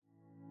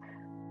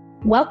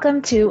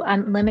Welcome to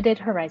Unlimited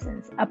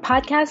Horizons, a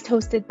podcast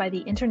hosted by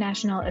the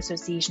International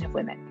Association of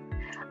Women.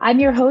 I'm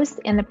your host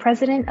and the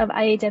president of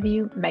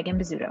IAW, Megan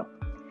Bizzuto.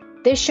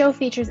 This show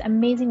features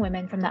amazing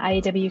women from the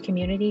IAW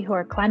community who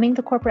are climbing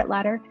the corporate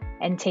ladder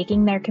and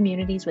taking their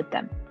communities with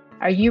them.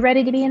 Are you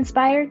ready to be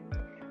inspired?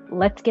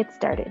 Let's get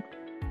started.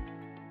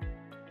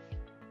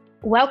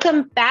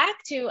 Welcome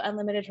back to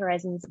Unlimited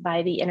Horizons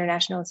by the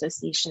International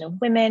Association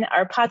of Women,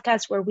 our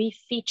podcast where we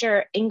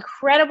feature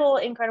incredible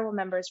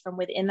members from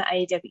within the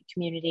IAW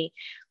community.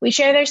 We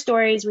share their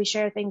stories, we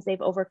share things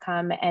they've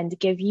overcome, and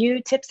give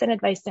you tips and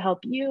advice to help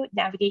you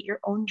navigate your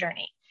own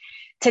journey.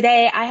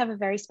 Today, I have a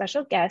very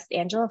special guest.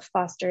 Angela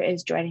Foster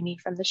is joining me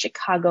from the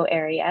Chicago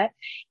area.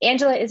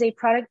 Angela is a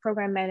product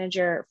program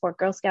manager for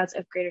Girl Scouts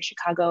of Greater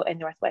Chicago and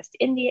Northwest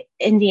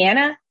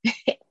Indiana.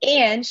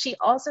 And she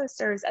also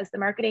serves as the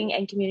marketing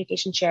and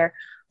communication chair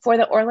for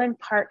the Orland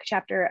Park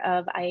chapter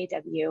of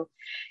IAW.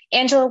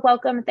 Angela,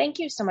 welcome. Thank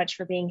you so much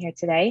for being here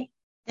today.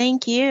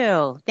 Thank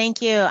you.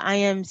 Thank you. I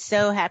am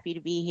so happy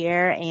to be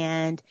here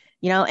and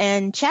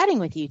chatting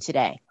with you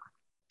today.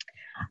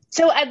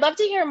 So I'd love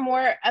to hear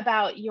more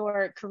about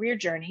your career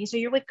journey. So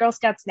you're with Girl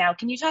Scouts now.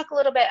 Can you talk a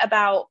little bit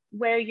about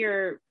where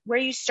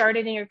you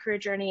started in your career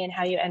journey and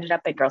how you ended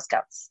up at Girl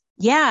Scouts?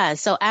 Yeah,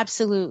 so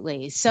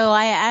absolutely. So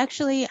I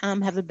actually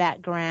have a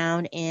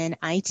background in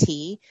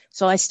IT.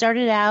 So I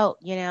started out,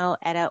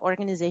 at an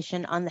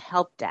organization on the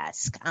help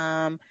desk.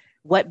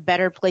 What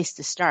better place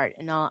to start,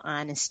 in all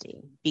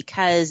honesty,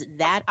 because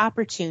that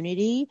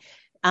opportunity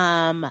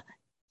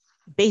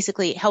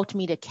basically helped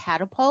me to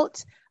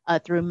catapult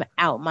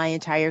throughout my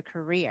entire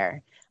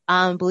career.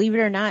 Believe it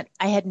or not,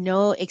 I had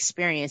no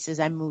experience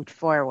as I moved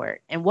forward.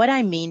 And what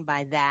I mean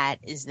by that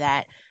is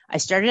that I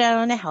started out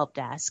on a help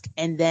desk,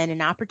 and then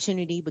an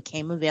opportunity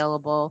became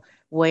available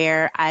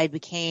where I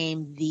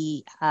became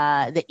the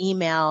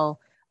email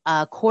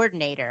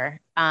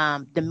coordinator,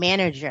 the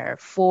manager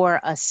for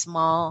a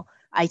small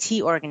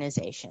IT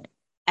organization.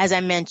 As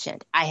I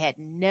mentioned, I had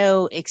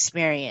no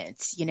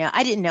experience.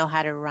 I didn't know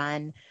how to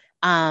run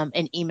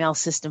an email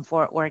system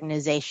for an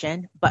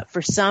organization, but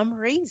for some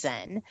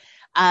reason,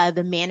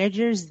 the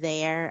managers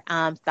there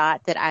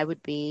thought that I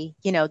would be,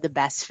 the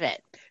best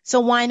fit. So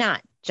why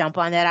not jump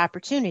on that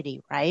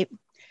opportunity, right?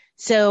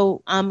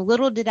 So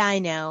little did I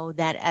know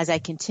that as I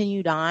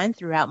continued on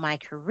throughout my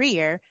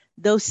career,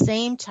 those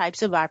same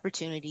types of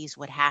opportunities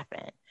would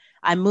happen.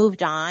 I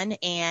moved on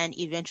and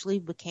eventually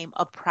became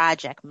a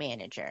project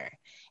manager.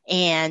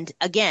 And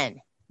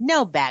again,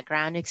 no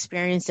background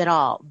experience at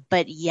all,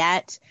 but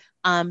yet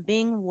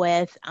being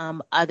with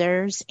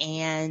others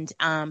and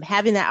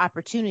having that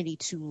opportunity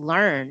to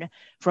learn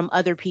from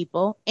other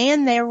people.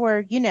 And there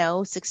were,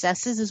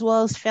 successes as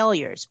well as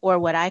failures, or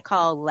what I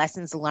call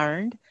lessons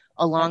learned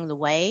along the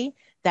way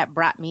that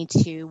brought me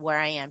to where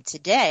I am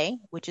today,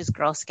 which is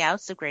Girl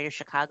Scouts of Greater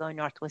Chicago and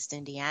Northwest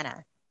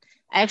Indiana.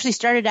 I actually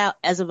started out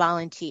as a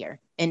volunteer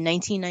in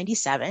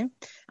 1997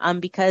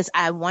 because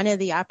I wanted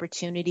the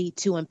opportunity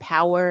to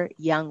empower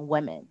young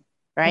women.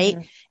 Right.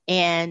 Mm-hmm.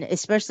 And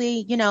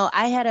especially,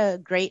 I had a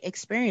great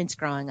experience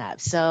growing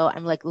up. So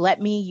I'm like, let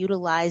me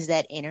utilize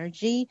that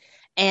energy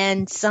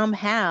and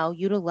somehow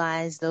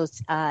utilize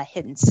those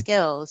hidden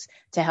skills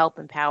to help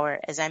empower,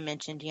 as I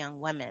mentioned, young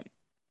women.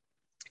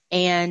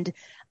 And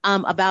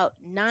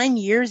about 9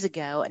 years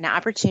ago, an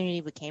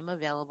opportunity became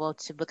available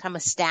to become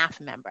a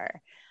staff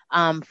member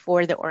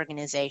for the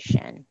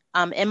organization.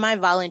 In my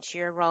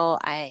volunteer role,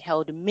 I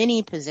held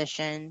many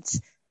positions.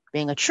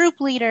 Being a troop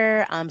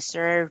leader,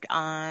 served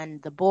on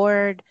the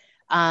board,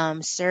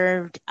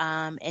 served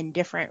in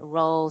different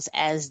roles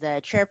as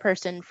the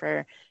chairperson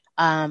for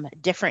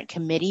different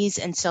committees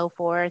and so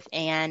forth.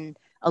 And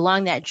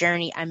along that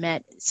journey, I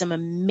met some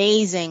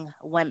amazing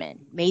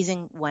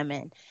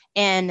women.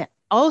 And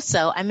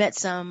also, I met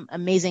some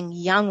amazing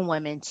young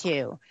women,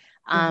 too.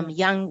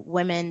 Young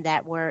women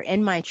that were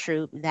in my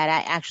troop that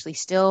I actually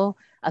still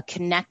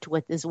connect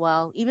with as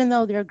well, even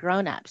though they're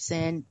grown-ups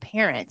and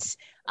parents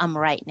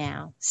right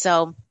now.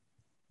 So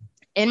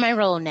in my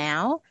role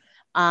now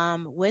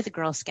with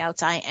Girl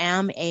Scouts, I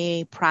am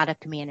a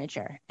product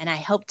manager, and I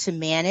help to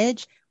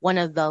manage one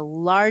of the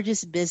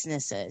largest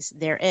businesses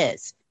there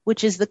is,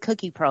 which is the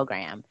cookie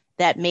program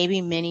that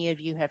maybe many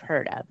of you have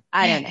heard of.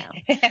 I don't know.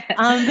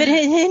 But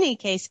in any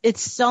case,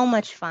 it's so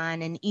much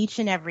fun. And each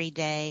and every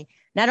day,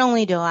 not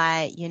only do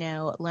I,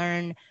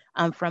 learn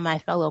from my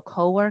fellow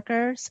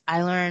coworkers,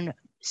 I learn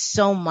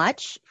so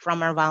much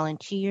from our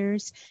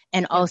volunteers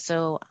and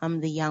also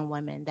the young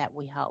women that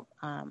we help,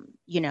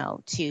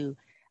 to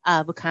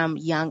become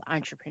young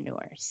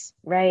entrepreneurs.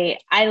 Right.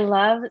 I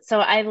love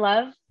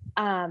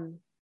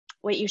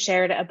what you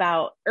shared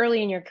about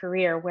early in your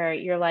career where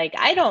you're like,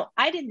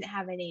 I didn't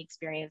have any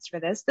experience for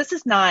this. This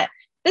is not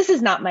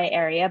my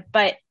area.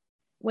 But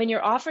when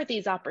you're offered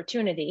these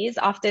opportunities,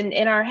 often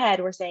in our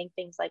head, we're saying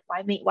things like,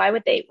 why me? Why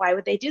would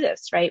they do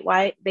this? Right.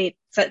 Why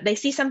they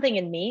see something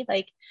in me.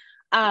 Like,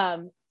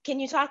 can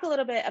you talk a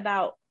little bit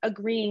about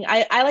agreeing?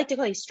 I like to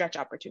call these stretch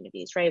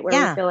opportunities, right?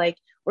 Where we feel like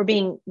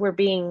we're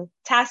being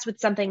tasked with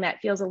something that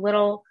feels a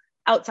little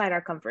outside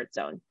our comfort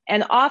zone.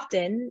 And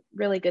often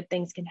really good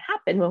things can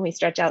happen when we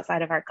stretch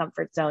outside of our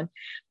comfort zone.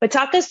 But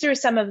talk us through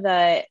some of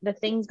the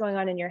things going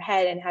on in your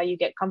head and how you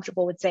get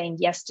comfortable with saying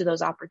yes to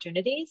those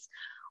opportunities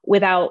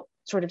without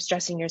sort of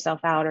stressing yourself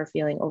out or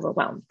feeling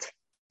overwhelmed.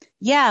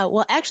 Yeah,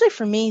 well, actually,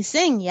 for me,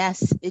 saying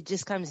yes, it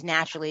just comes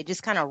naturally. It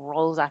just kind of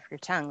rolls off your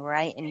tongue,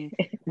 right? And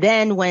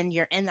then when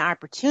you're in the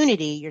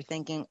opportunity, you're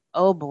thinking,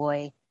 oh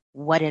boy,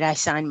 what did I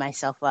sign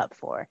myself up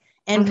for?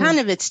 And kind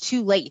of it's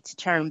too late to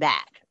turn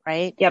back,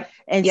 right? Yep.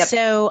 And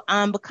so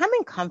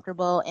becoming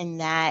comfortable in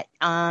that,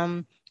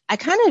 I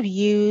kind of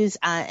use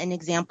an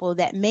example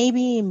that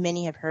maybe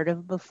many have heard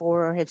of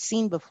before or have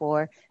seen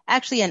before,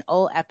 actually an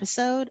old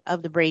episode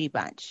of the Brady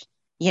Bunch.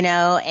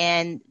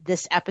 And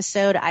this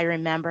episode I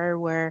remember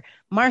where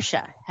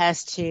Marcia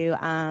has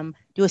to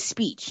do a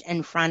speech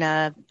in front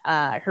of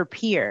her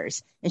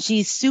peers, and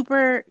she's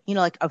super,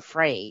 like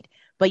afraid,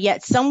 but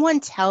yet someone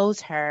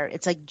tells her,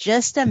 it's like,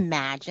 just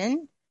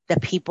imagine the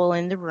people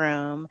in the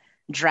room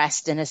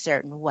dressed in a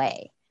certain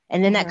way.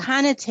 And then that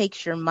kind of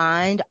takes your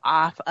mind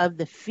off of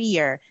the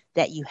fear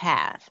that you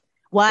have.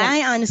 Well,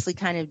 I honestly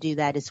kind of do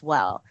that as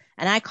well.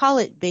 And I call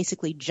it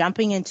basically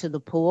jumping into the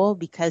pool,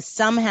 because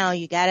somehow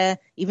you gotta,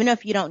 even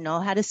if you don't know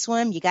how to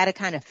swim, you gotta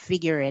kind of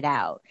figure it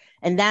out.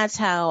 And that's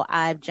how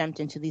I've jumped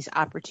into these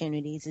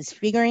opportunities, is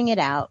figuring it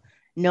out,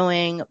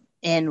 knowing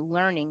and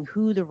learning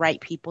who the right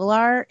people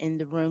are in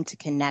the room to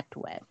connect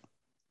with.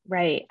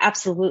 Right.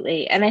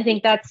 Absolutely. And I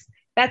think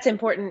that's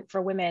important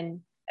for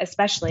women,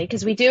 especially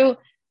because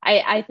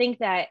I think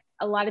that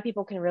a lot of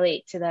people can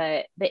relate to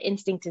the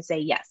instinct to say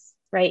yes,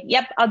 right?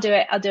 Yep, I'll do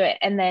it.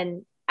 And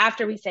then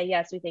after we say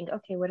yes, we think,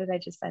 okay, what did I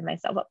just sign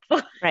myself up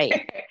for?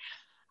 Right.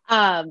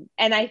 And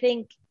I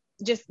think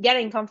just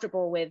getting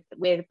comfortable with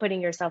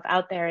putting yourself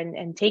out there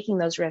and taking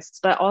those risks,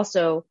 but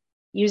also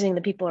using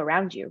the people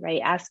around you,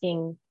 right?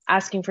 Asking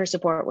for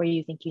support where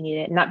you think you need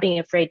it, and not being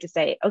afraid to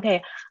say,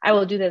 okay, I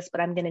will do this,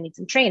 but I'm going to need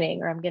some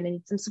training, or I'm going to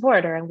need some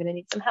support, or I'm going to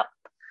need some help.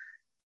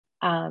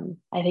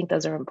 I think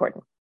those are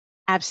important.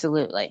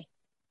 Absolutely.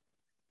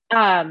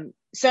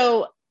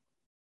 So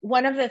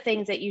one of the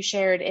things that you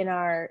shared in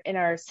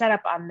our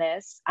setup on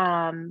this,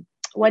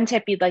 one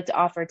tip you'd like to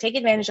offer: take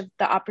advantage of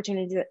the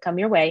opportunities that come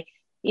your way.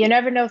 You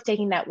never know if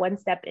taking that one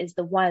step is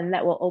the one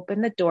that will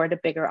open the door to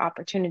bigger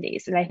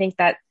opportunities. And I think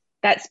that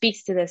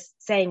speaks to this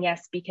saying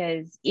yes,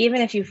 because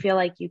even if you feel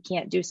like you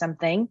can't do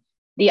something,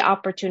 the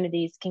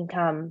opportunities can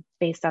come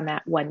based on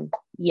that one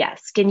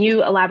yes. Can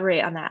you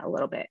elaborate on that a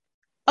little bit?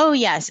 Oh,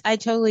 yes, I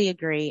totally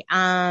agree.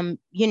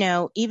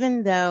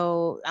 Even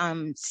though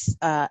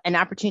an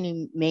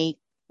opportunity may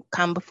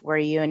come before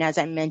you, and as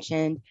I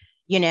mentioned,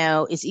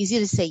 it's easy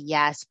to say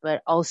yes,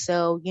 but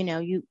also,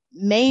 you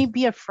may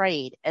be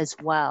afraid as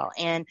well.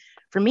 And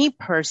for me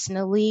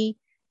personally,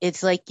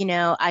 it's like,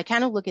 I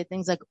kind of look at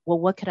things like, well,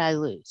 what could I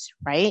lose?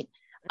 Right.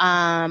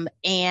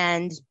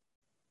 And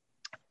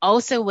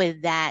also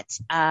with that,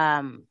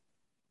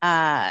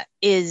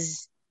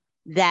 is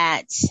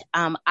that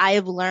I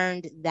have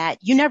learned that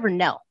you never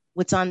know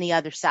what's on the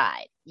other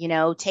side,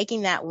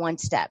 taking that one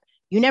step.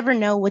 You never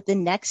know what the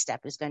next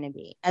step is going to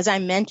be. As I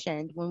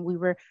mentioned, when we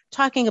were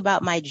talking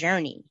about my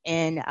journey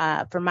and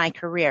for my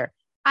career,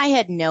 I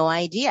had no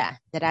idea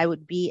that I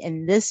would be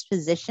in this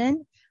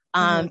position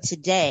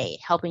today,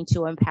 helping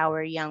to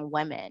empower young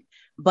women.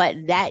 But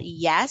that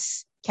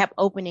yes kept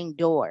opening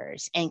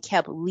doors and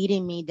kept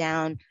leading me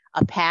down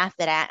a path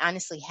that I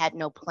honestly had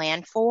no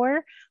plan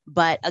for.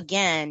 But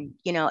again,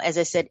 as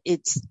I said,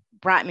 it's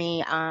brought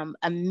me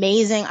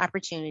amazing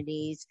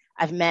opportunities.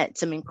 I've met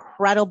some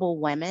incredible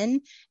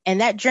women,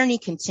 and that journey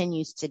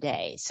continues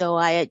today. So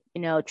I,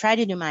 try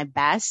to do my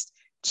best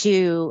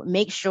to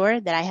make sure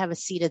that I have a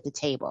seat at the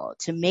table,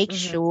 to make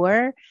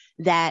sure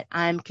that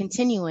I'm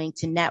continuing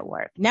to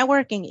network.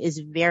 Networking is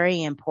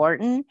very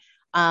important.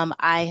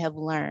 I have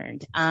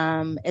learned,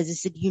 as I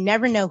said, you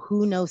never know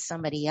who knows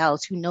somebody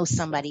else,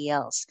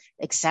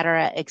 et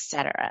cetera, et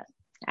cetera.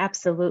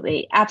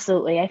 Absolutely.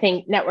 Absolutely. I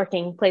think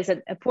networking plays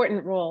an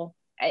important role.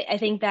 I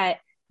think that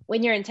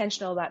when you're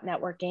intentional about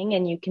networking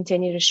and you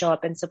continue to show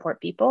up and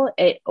support people,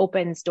 it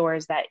opens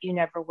doors that you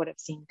never would have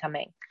seen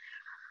coming.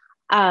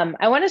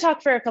 I want to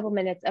talk for a couple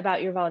minutes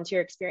about your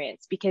volunteer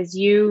experience, because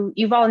you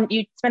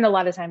spend a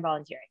lot of time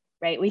volunteering,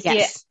 right? We see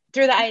it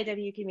through the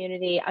IAW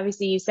community.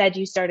 Obviously, you said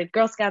you started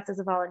Girl Scouts as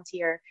a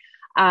volunteer.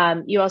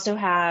 You also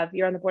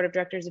you're on the board of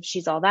directors of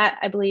She's All That,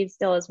 I believe,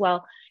 still as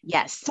well.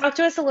 Yes. Talk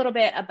to us a little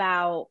bit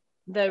about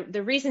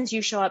the reasons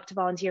you show up to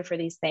volunteer for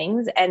these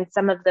things and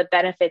some of the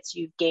benefits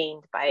you've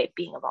gained by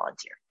being a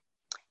volunteer.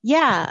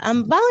 Yeah,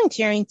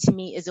 volunteering to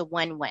me is a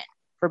win-win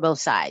for both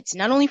sides,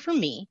 not only for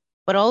me,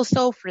 but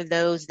also for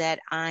those that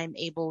I'm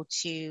able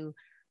to,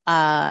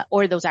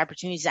 or those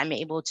opportunities I'm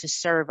able to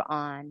serve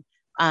on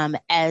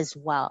as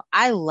well.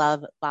 I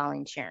love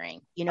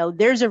volunteering.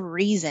 There's a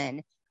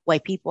reason why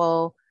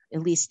people,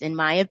 at least in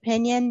my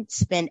opinion,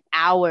 spend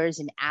hours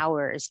and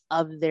hours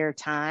of their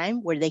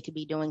time where they could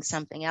be doing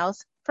something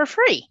else for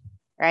free,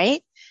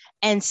 right?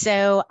 And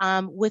so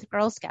with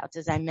Girl Scouts,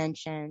 as I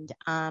mentioned,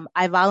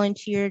 I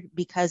volunteered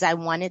because I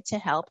wanted to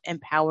help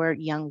empower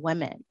young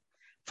women.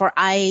 for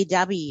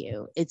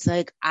IAW, it's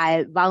like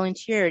I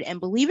volunteered, and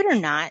believe it or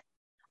not,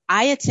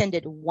 I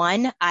attended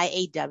one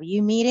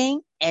IAW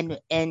meeting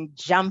and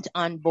jumped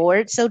on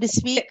board, so to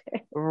speak,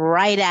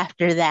 right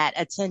after that,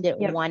 attended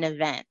one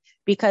event,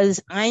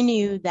 because I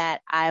knew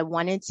that I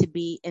wanted to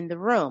be in the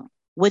room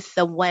with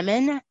the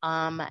women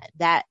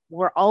that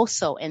were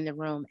also in the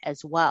room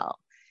as well.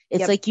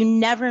 It's like, you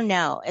never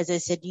know. As I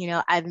said,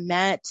 I've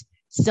met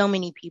so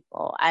many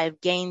people.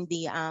 I've gained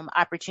the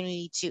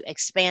opportunity to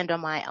expand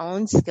on my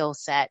own skill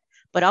set,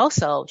 but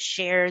also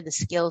share the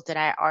skills that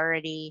I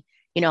already,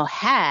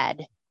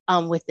 had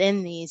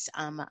within these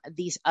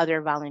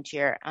other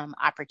volunteer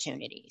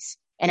opportunities.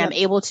 And I'm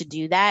able to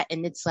do that.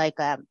 And it's like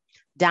a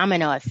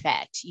domino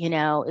effect,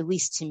 at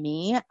least to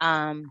me,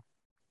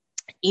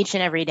 each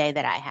and every day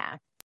that I have.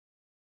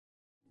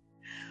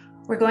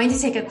 We're going to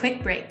take a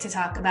quick break to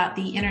talk about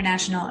the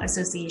International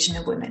Association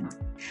of Women.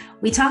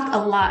 We talk a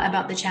lot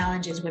about the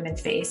challenges women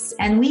face,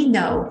 and we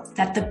know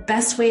that the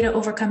best way to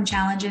overcome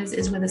challenges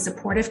is with a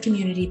supportive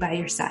community by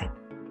your side.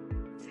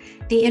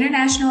 The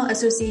International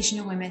Association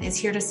of Women is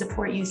here to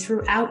support you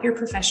throughout your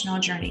professional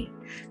journey.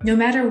 No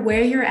matter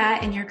where you're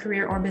at in your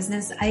career or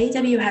business,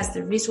 IAW has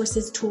the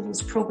resources,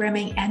 tools,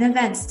 programming, and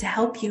events to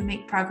help you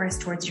make progress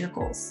towards your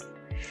goals.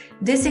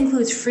 This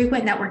includes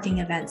frequent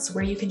networking events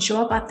where you can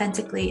show up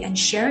authentically and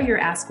share your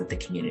ask with the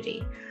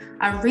community,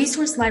 a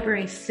resource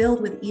library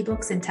filled with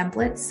ebooks and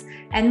templates,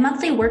 and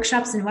monthly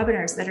workshops and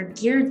webinars that are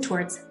geared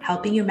towards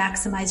helping you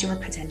maximize your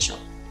potential.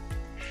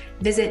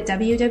 Visit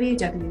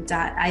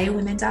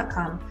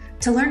www.iawomen.com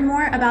to learn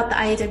more about the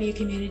IAW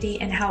community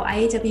and how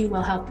IAW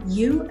will help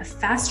you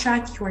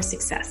fast-track your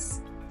success.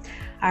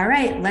 All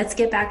right, let's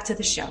get back to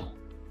the show.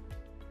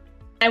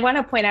 I want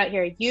to point out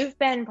here, you've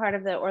been part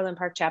of the Orland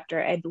Park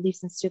chapter, I believe,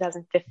 since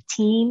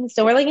 2015.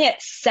 So we're looking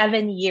at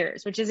 7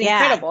 years, which is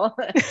incredible.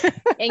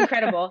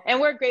 Incredible.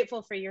 And we're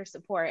grateful for your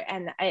support.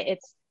 And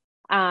it's,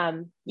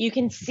 you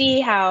can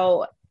see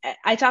how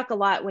I talk a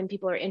lot when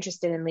people are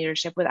interested in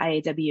leadership with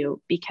IAW,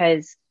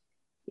 because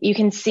you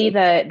can see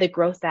the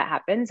growth that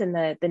happens and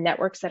the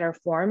networks that are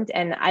formed.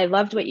 And I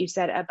loved what you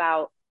said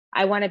about,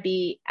 I want to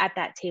be at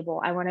that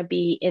table. I want to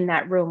be in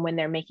that room when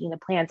they're making the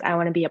plans. I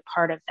want to be a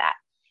part of that.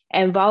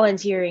 And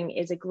volunteering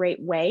is a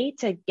great way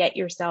to get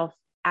yourself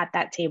at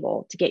that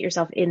table, to get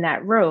yourself in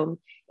that room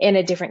in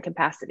a different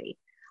capacity.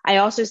 I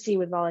also see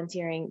with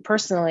volunteering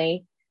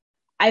personally,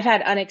 I've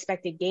had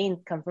unexpected gains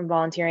come from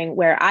volunteering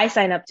where I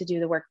sign up to do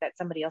the work that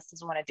somebody else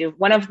doesn't want to do.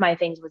 One of my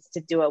things was to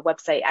do a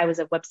website. I was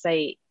a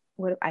website,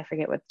 I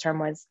forget what the term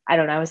was. I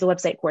don't know. I was a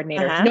website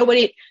coordinator.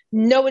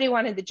 Nobody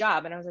wanted the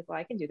job. And I was like, well,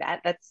 I can do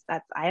that. That's,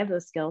 I have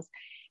those skills.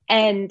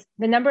 And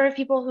the number of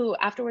people who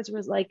afterwards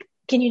was like,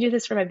 can you do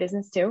this for my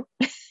business too?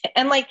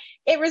 And like,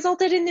 it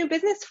resulted in new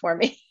business for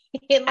me.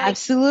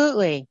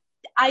 Absolutely.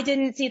 I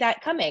didn't see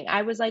that coming.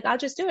 I was like, I'll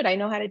just do it. I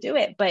know how to do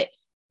it. But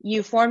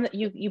you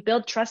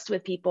build trust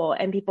with people,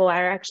 and people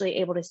are actually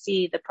able to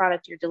see the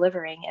product you're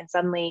delivering. And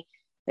suddenly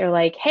they're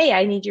like, hey,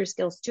 I need your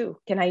skills too.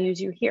 Can I use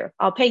you here?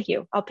 I'll pay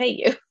you.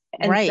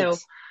 And so,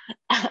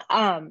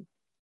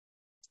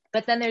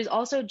 but then there's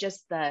also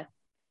just the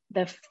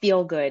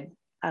feel good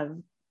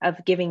of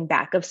giving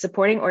back, of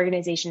supporting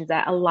organizations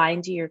that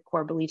align to your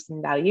core beliefs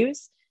and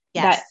values.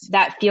 Yes.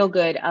 That feel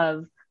good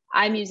of,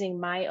 I'm using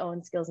my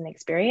own skills and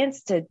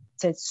experience to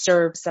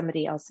serve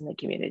somebody else in the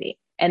community.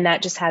 And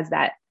that just has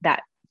that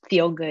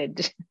feel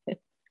good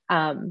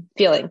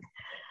feeling.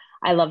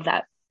 I love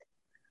that.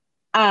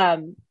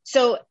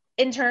 So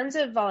in terms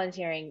of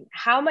volunteering,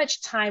 how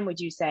much time would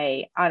you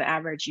say on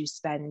average you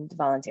spend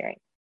volunteering?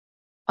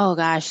 Oh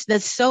gosh,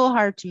 that's so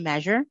hard to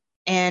measure.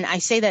 And I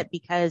say that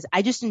because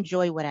I just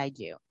enjoy what I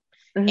do.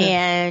 Mm-hmm.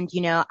 And,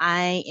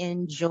 I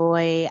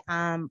enjoy,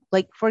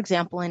 like, for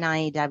example, in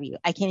IAW,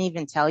 I can't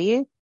even tell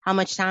you how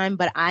much time,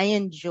 but I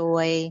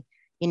enjoy,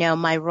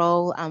 my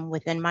role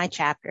within my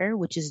chapter,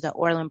 which is the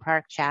Orland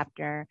Park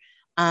chapter.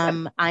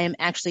 I am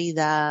actually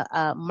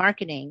the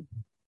marketing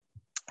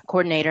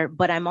coordinator,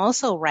 but I'm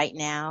also right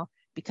now,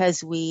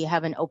 because we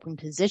have an open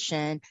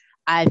position,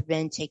 I've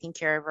been taking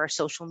care of our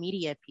social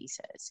media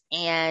pieces,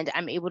 and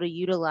I'm able to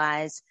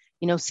utilize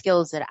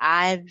skills that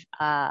I've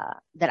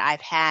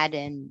had,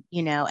 and,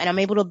 and I'm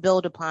able to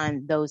build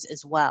upon those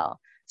as well.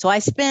 So I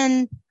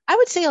spend, I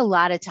would say, a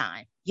lot of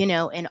time,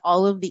 in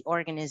all of the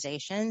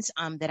organizations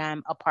that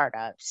I'm a part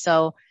of.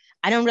 So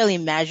I don't really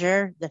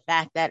measure the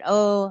fact that,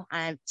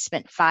 I've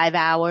spent 5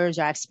 hours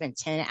or I've spent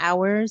 10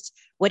 hours.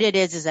 What it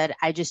is that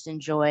I just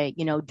enjoy,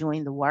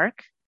 doing the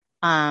work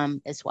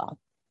as well.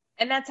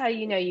 And that's how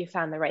you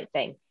found the right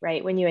thing,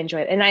 right? When you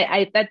enjoy it. And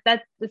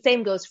that the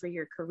same goes for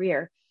your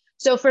career.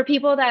 So for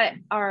people that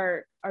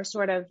are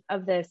sort of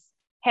this,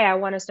 hey, I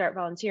want to start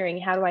volunteering,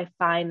 how do I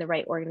find the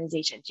right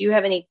organization? Do you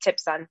have any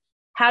tips on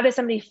how does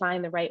somebody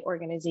find the right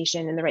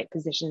organization and the right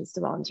positions to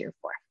volunteer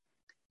for?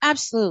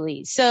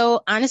 Absolutely.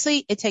 So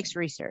honestly, it takes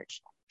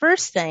research.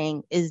 First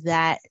thing is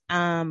that,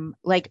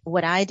 like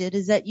what I did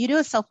is that you do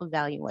a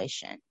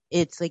self-evaluation.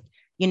 It's like,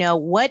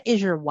 what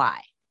is your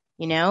why?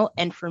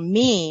 And for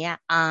me,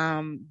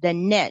 the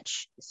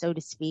niche, so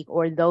to speak,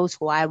 or those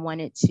who I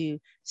wanted to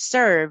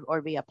serve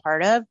or be a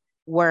part of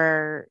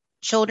were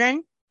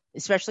children,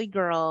 especially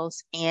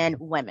girls and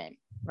women,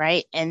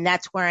 right? And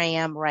that's where I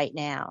am right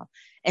now.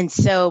 And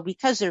so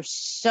because there's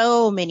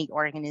so many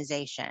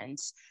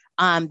organizations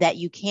that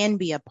you can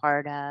be a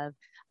part of,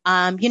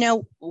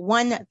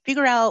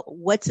 figure out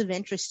what's of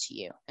interest to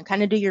you and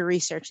kind of do your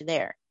research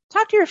there.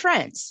 Talk to your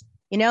friends.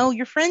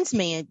 Your friends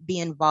may be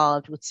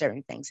involved with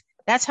certain things.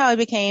 That's how I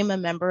became a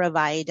member of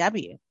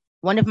IAW.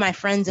 One of my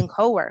friends and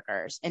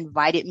coworkers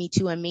invited me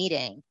to a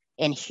meeting,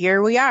 and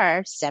here we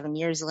are 7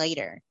 years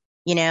later,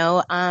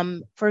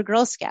 for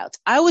Girl Scouts.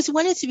 I always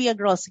wanted to be a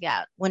Girl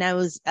Scout when I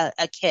was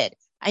a kid.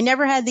 I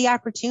never had the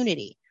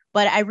opportunity,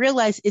 but I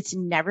realized it's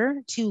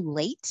never too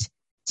late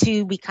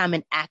to become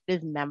an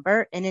active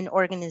member in an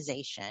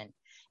organization.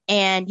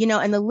 And,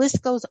 and the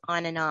list goes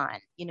on and on,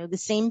 the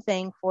same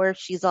thing for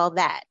She's All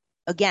That.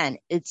 Again,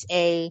 it's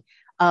a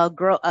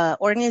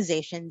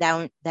organization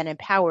that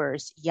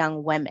empowers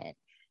young women,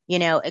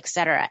 et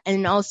cetera.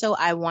 And also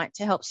I want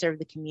to help serve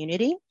the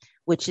community,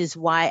 which is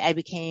why I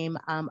became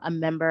a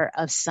member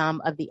of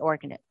some of the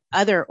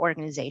other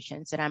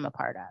organizations that I'm a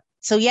part of.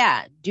 So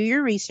yeah, do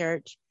your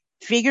research,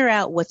 figure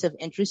out what's of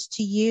interest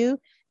to you.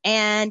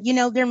 And,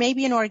 there may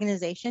be an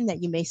organization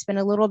that you may spend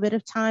a little bit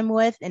of time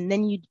with, and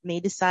then you may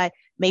decide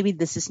maybe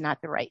this is not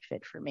the right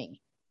fit for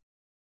me.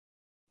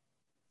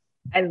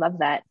 I love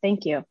that.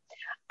 Thank you.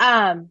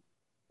 I'm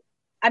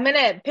going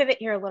to pivot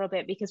here a little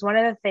bit because one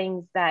of the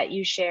things that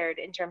you shared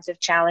in terms of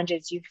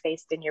challenges you've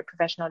faced in your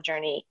professional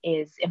journey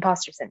is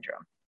imposter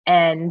syndrome.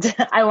 And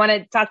I want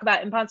to talk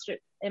about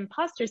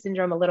imposter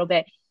syndrome a little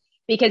bit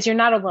because you're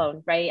not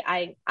alone, right?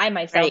 I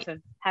myself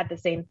have had the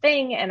same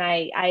thing, and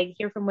I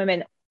hear from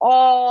women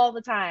all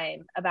the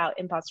time about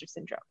imposter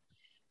syndrome.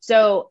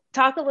 So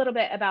talk a little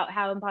bit about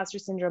how imposter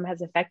syndrome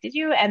has affected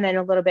you, and then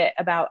a little bit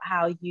about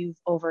how you've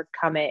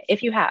overcome it,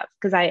 if you have,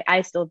 because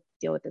I still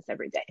deal with this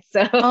every day.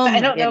 So I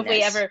don't know if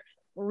we ever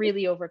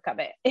really overcome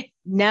it.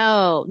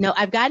 No,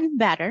 I've gotten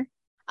better,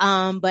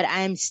 but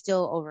I'm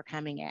still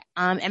overcoming it.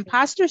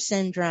 Imposter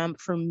syndrome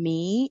for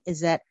me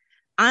is that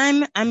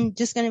I'm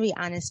just going to be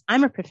honest.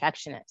 I'm a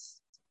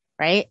perfectionist,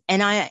 right?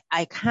 And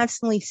I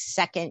constantly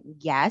second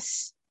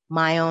guess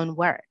my own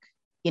work,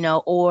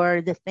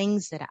 or the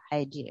things that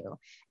I do.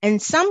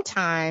 And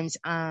sometimes,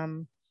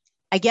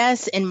 I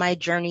guess in my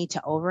journey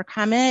to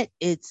overcome it,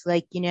 it's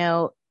like,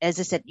 as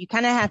I said, you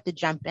kind of have to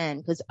jump in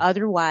because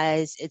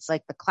otherwise it's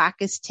like the clock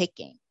is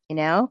ticking,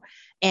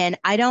 and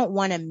I don't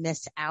want to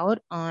miss out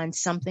on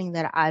something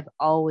that I've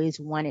always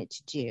wanted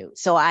to do.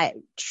 So I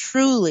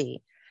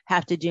truly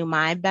have to do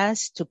my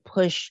best to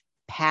push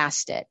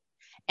past it.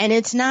 And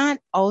it's not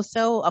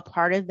also a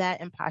part of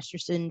that imposter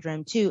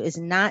syndrome too, is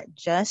not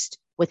just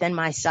within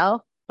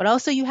myself, but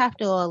also you have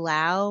to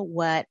allow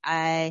what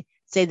I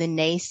say the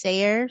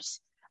naysayers,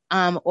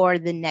 or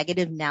the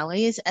negative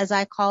Nellies, as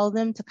I call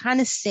them, to kind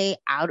of stay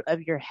out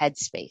of your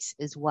headspace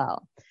as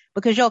well,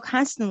 because you'll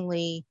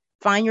constantly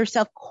find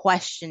yourself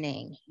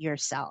questioning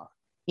yourself,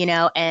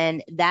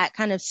 and that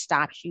kind of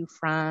stops you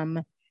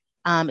from,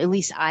 at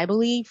least I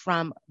believe,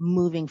 from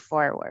moving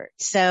forward.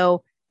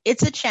 So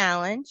it's a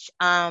challenge,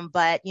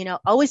 but,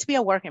 always be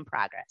a work in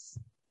progress.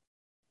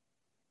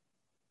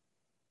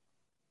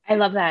 I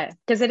love that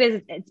because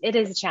it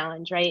is a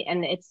challenge, right?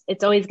 And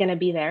it's always going to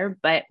be there.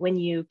 But when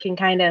you can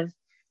kind of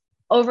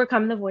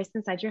overcome the voice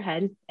inside your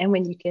head, and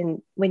when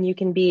you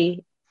can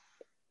be,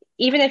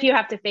 even if you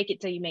have to fake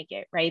it till you make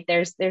it, right?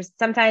 There's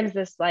sometimes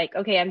this like,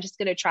 okay, I'm just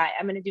going to try.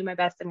 I'm going to do my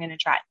best. I'm going to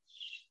try.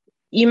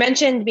 You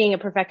mentioned being a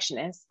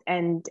perfectionist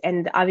and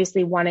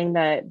obviously wanting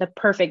the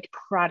perfect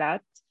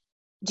product.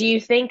 Do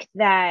you think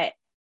that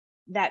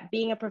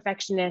being a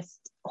perfectionist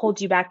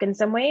holds you back in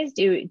some ways?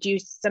 Do you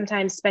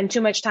sometimes spend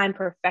too much time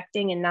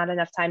perfecting and not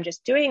enough time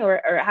just doing,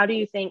 or how do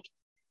you think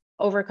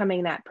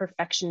overcoming that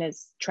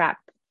perfectionist trap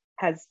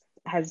has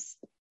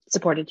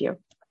supported you?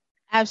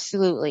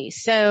 Absolutely.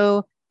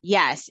 So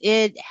yes,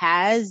 it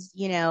has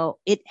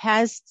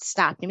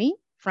stopped me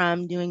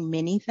from doing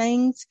many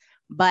things,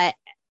 but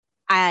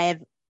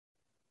I've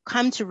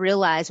come to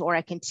realize, or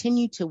I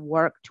continue to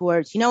work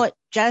towards,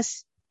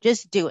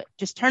 just do it.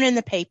 Just turn in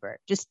the paper.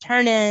 Just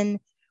turn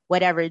in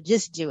whatever.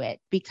 Just do it.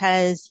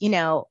 Because,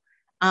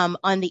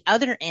 on the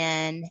other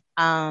end,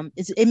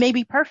 it may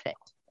be perfect,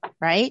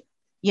 right?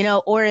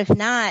 Or if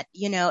not,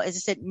 as I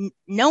said,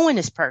 no one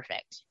is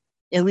perfect,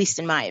 at least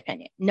in my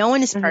opinion. No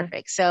one is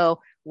perfect.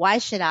 So why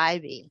should I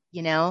be,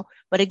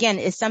 But again,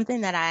 it's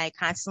something that I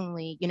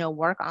constantly,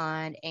 work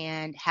on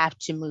and have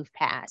to move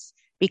past,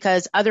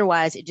 because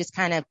otherwise it just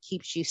kind of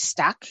keeps you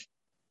stuck,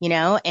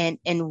 and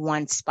in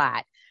one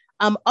spot.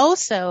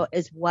 Also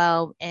as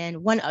well,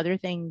 and one other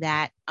thing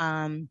that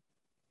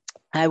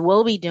I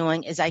will be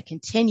doing as I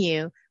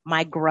continue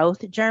my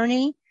growth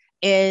journey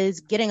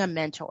is getting a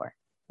mentor,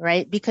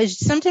 right? Because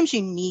sometimes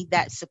you need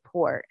that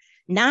support,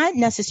 not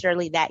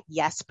necessarily that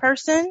yes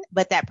person,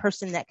 but that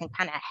person that can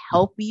kind of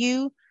help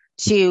you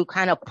to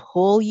kind of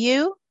pull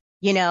you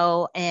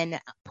and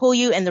pull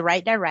you in the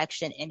right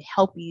direction and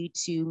help you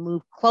to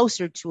move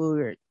closer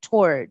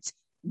towards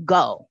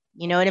go.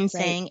 You know what I'm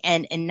saying?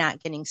 And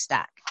not getting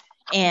stuck.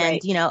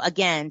 And,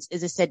 again,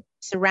 as I said,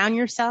 surround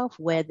yourself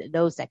with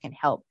those that can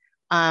help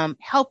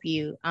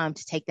you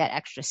to take that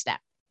extra step.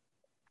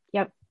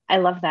 Yep. I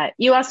love that.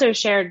 You also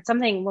shared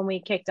something when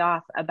we kicked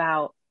off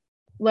about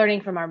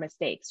learning from our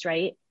mistakes,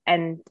 right?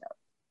 And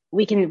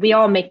we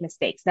all make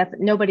mistakes.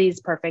 Nobody's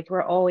perfect.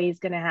 We're always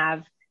going to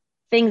have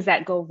things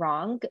that go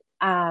wrong.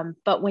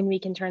 But when we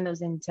can turn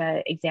those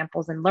into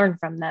examples and learn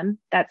from them,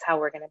 that's how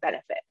we're going to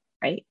benefit,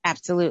 right?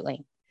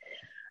 Absolutely.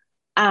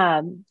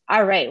 All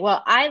right.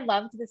 Well, I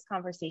loved this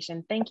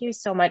conversation. Thank you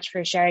so much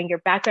for sharing your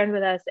background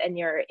with us and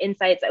your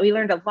insights. We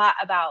learned a lot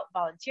about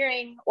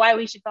volunteering, why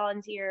we should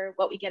volunteer,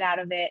 what we get out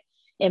of it,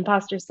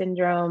 imposter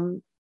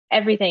syndrome,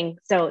 everything.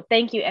 So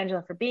thank you,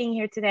 Angela, for being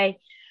here today.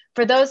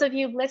 For those of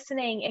you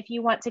listening, if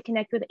you want to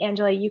connect with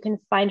Angela, you can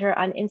find her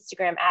on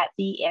Instagram at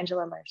the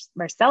Angela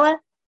Marcella.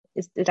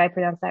 Did I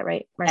pronounce that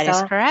right? Marcella?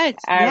 That is correct.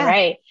 All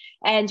right.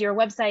 And your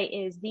website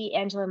is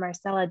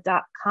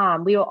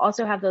theangelamarcella.com. We will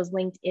also have those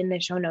linked in the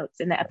show notes,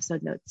 in the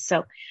episode notes.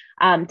 So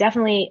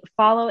definitely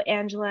follow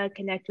Angela,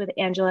 connect with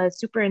Angela.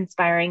 Super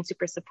inspiring,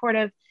 super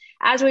supportive.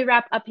 As we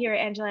wrap up here,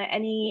 Angela,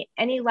 any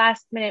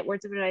last minute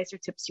words of advice or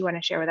tips you want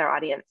to share with our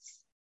audience?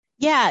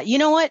 Yeah. You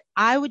know what?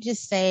 I would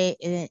just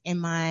say in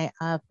my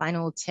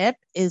final tip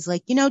is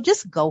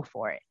just go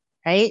for it,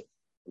 right?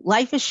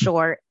 Life is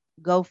short.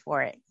 Go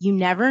for it. You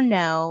never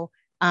know,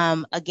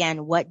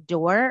 again, what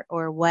door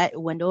or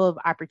what window of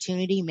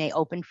opportunity may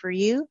open for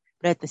you.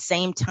 But at the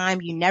same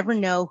time, you never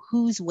know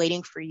who's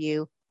waiting for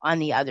you on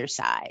the other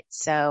side.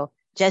 So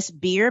just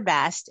be your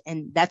best.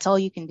 And that's all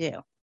you can do.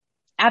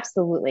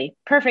 Absolutely.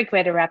 Perfect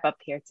way to wrap up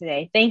here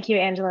today. Thank you,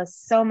 Angela,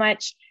 so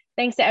much.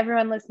 Thanks to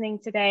everyone listening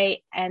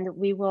today. And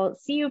we will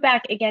see you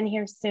back again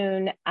here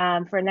soon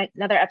for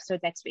another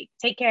episode next week.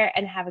 Take care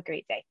and have a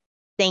great day.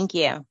 Thank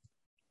you.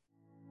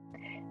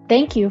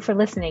 Thank you for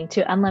listening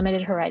to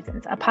Unlimited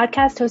Horizons, a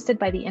podcast hosted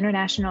by the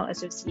International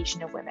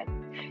Association of Women.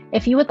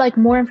 If you would like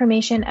more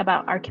information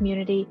about our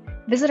community,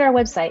 visit our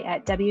website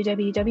at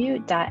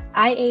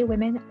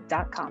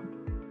www.iawomen.com.